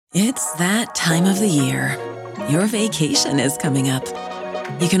It's that time of the year. Your vacation is coming up.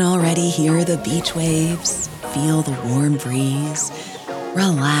 You can already hear the beach waves, feel the warm breeze,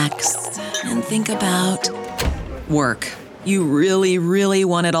 relax, and think about work. You really, really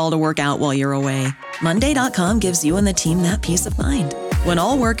want it all to work out while you're away. Monday.com gives you and the team that peace of mind. When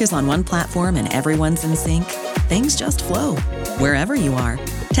all work is on one platform and everyone's in sync, things just flow. Wherever you are,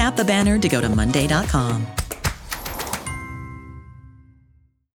 tap the banner to go to Monday.com.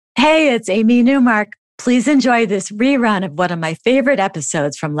 Hey, it's Amy Newmark. Please enjoy this rerun of one of my favorite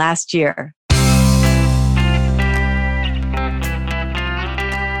episodes from last year.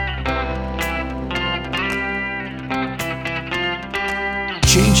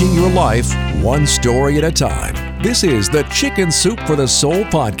 Changing your life one story at a time. This is the Chicken Soup for the Soul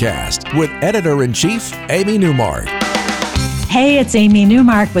podcast with Editor-in-Chief Amy Newmark. Hey, it's Amy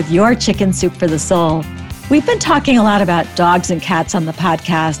Newmark with your Chicken Soup for the Soul. We've been talking a lot about dogs and cats on the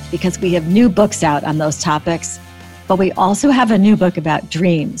podcast because we have new books out on those topics, but we also have a new book about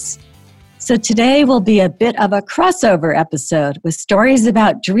dreams. So today will be a bit of a crossover episode with stories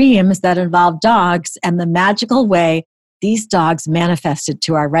about dreams that involve dogs and the magical way these dogs manifested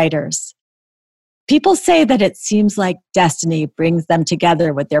to our writers. People say that it seems like destiny brings them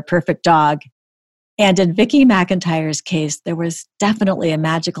together with their perfect dog. And in Vicki McIntyre's case, there was definitely a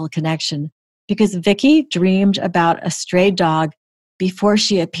magical connection because Vicki dreamed about a stray dog before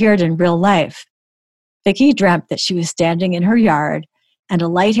she appeared in real life. Vicki dreamt that she was standing in her yard and a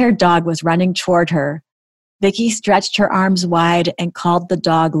light-haired dog was running toward her. Vicki stretched her arms wide and called the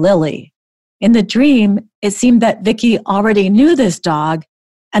dog Lily. In the dream, it seemed that Vicki already knew this dog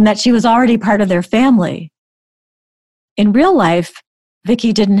and that she was already part of their family. In real life,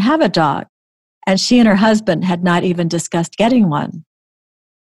 Vicki didn't have a dog, and she and her husband had not even discussed getting one.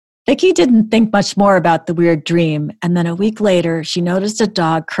 Vicki didn't think much more about the weird dream, and then a week later, she noticed a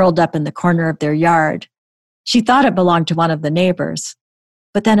dog curled up in the corner of their yard. She thought it belonged to one of the neighbors.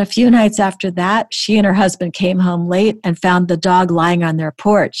 But then a few nights after that, she and her husband came home late and found the dog lying on their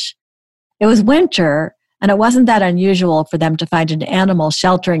porch. It was winter, and it wasn't that unusual for them to find an animal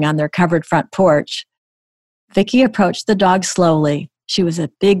sheltering on their covered front porch. Vicki approached the dog slowly. She was a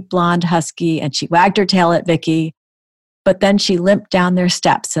big blonde husky, and she wagged her tail at Vicki. But then she limped down their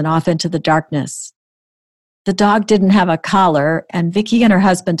steps and off into the darkness. The dog didn't have a collar, and Vicki and her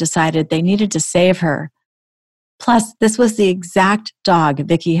husband decided they needed to save her. Plus, this was the exact dog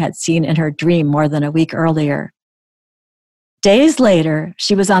Vicki had seen in her dream more than a week earlier. Days later,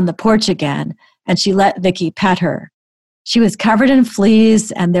 she was on the porch again, and she let Vicki pet her. She was covered in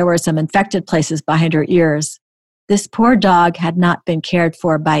fleas, and there were some infected places behind her ears. This poor dog had not been cared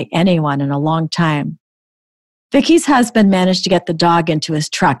for by anyone in a long time. Vicki's husband managed to get the dog into his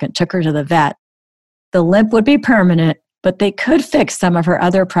truck and took her to the vet. The limp would be permanent, but they could fix some of her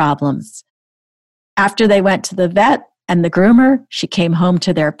other problems. After they went to the vet and the groomer, she came home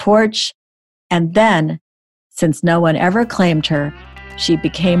to their porch, and then, since no one ever claimed her, she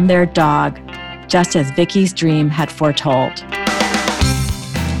became their dog, just as Vicki's dream had foretold.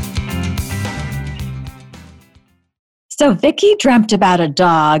 So Vicki dreamt about a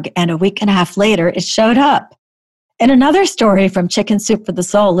dog, and a week and a half later, it showed up. In another story from Chicken Soup for the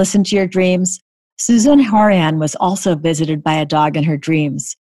Soul, Listen to Your Dreams, Susan Horan was also visited by a dog in her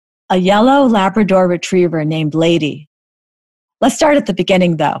dreams, a yellow Labrador retriever named Lady. Let's start at the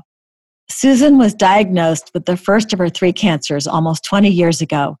beginning, though. Susan was diagnosed with the first of her 3 cancers almost 20 years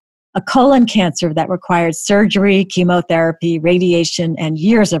ago, a colon cancer that required surgery, chemotherapy, radiation, and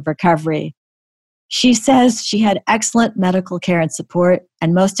years of recovery. She says she had excellent medical care and support,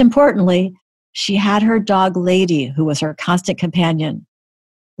 and most importantly, she had her dog Lady, who was her constant companion.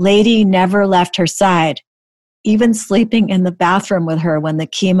 Lady never left her side, even sleeping in the bathroom with her when the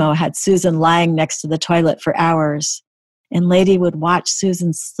chemo had Susan lying next to the toilet for hours. And Lady would watch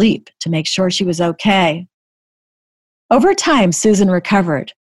Susan sleep to make sure she was okay. Over time, Susan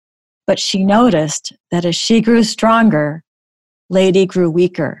recovered, but she noticed that as she grew stronger, Lady grew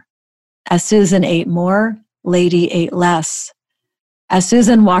weaker. As Susan ate more, Lady ate less. As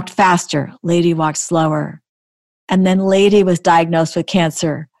Susan walked faster, Lady walked slower. And then Lady was diagnosed with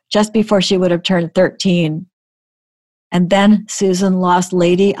cancer just before she would have turned 13. And then Susan lost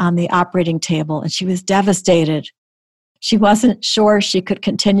Lady on the operating table, and she was devastated. She wasn't sure she could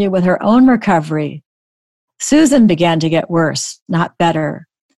continue with her own recovery. Susan began to get worse, not better.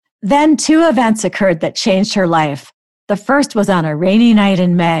 Then 2 events occurred that changed her life. The first was on a rainy night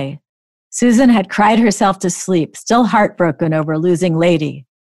in May. Susan had cried herself to sleep, still heartbroken over losing Lady.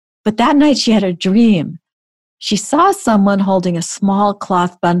 But that night she had a dream. She saw someone holding a small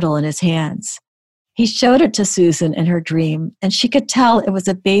cloth bundle in his hands. He showed it to Susan in her dream, and she could tell it was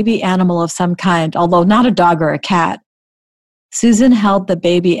a baby animal of some kind, although not a dog or a cat. Susan held the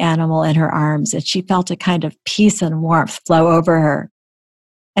baby animal in her arms, and she felt a kind of peace and warmth flow over her.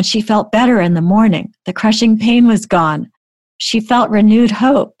 And she felt better in the morning. The crushing pain was gone. She felt renewed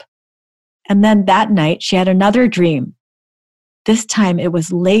hope. And then that night, she had another dream. This time, it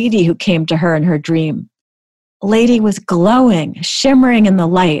was Lady who came to her in her dream. Lady was glowing, shimmering in the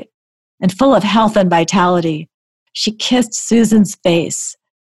light, and full of health and vitality. She kissed Susan's face,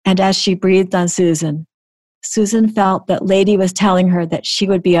 and as she breathed on Susan, Susan felt that Lady was telling her that she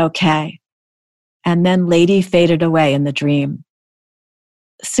would be okay. And then Lady faded away in the dream.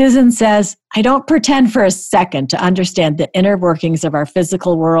 Susan says, I don't pretend for a second to understand the inner workings of our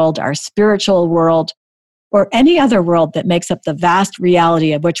physical world, our spiritual world, or any other world that makes up the vast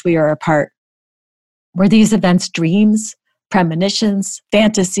reality of which we are a part. Were these events dreams, premonitions,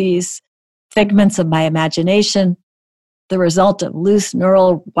 fantasies, figments of my imagination, the result of loose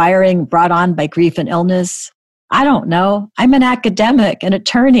neural wiring brought on by grief and illness? I don't know. I'm an academic, an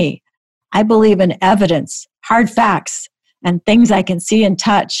attorney. I believe in evidence, hard facts, and things I can see and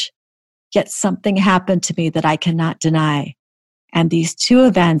touch. Yet something happened to me that I cannot deny. And these two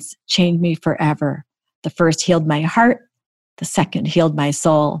events changed me forever. The first healed my heart. The second healed my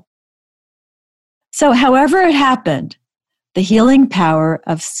soul. So however it happened, the healing power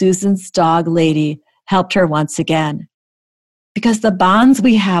of Susan's dog, Lady, helped her once again. Because the bonds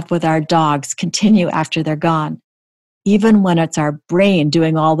we have with our dogs continue after they're gone, even when it's our brain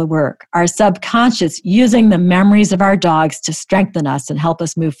doing all the work, our subconscious using the memories of our dogs to strengthen us and help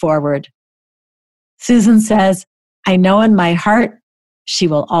us move forward. Susan says, I know in my heart, she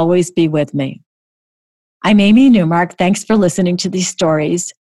will always be with me. I'm Amy Newmark. Thanks for listening to these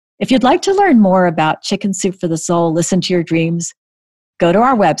stories. If you'd like to learn more about Chicken Soup for the Soul, Listen to Your Dreams, go to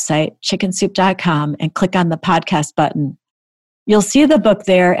our website, chickensoup.com, and click on the podcast button. You'll see the book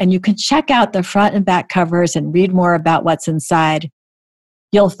there, and you can check out the front and back covers and read more about what's inside.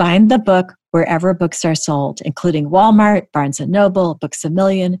 You'll find the book wherever books are sold, including Walmart, Barnes & Noble, Books A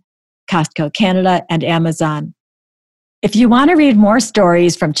Million, Costco Canada, and Amazon. If you want to read more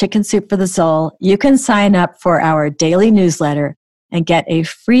stories from Chicken Soup for the Soul, you can sign up for our daily newsletter and get a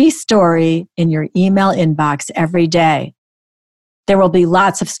free story in your email inbox every day. There will be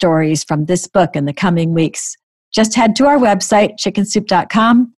lots of stories from this book in the coming weeks. Just head to our website,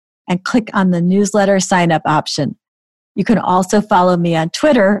 chickensoup.com, and click on the newsletter sign-up option. You can also follow me on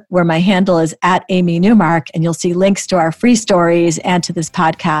Twitter, where my handle is @AmyNewmark, and you'll see links to our free stories and to this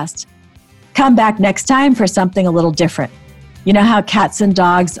podcast. Come back next time for something a little different. You know how cats and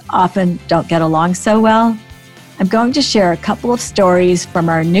dogs often don't get along so well? I'm going to share a couple of stories from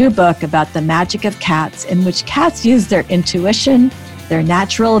our new book about the magic of cats, in which cats use their intuition, their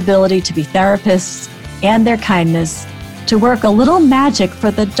natural ability to be therapists, and their kindness to work a little magic for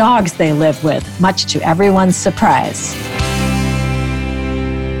the dogs they live with, much to everyone's surprise.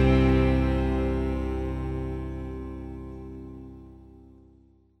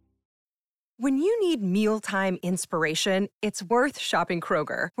 When you need mealtime inspiration, it's worth shopping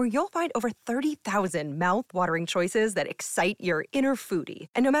Kroger, where you'll find over 30,000 mouth-watering choices that excite your inner foodie.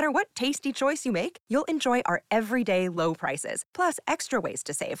 And no matter what tasty choice you make, you'll enjoy our everyday low prices, plus extra ways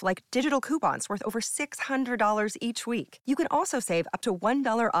to save, like digital coupons worth over $600 each week. You can also save up to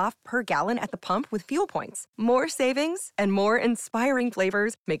 $1 off per gallon at the pump with fuel points. More savings and more inspiring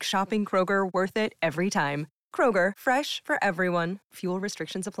flavors make shopping Kroger worth it every time. Kroger, fresh for everyone. Fuel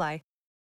restrictions apply.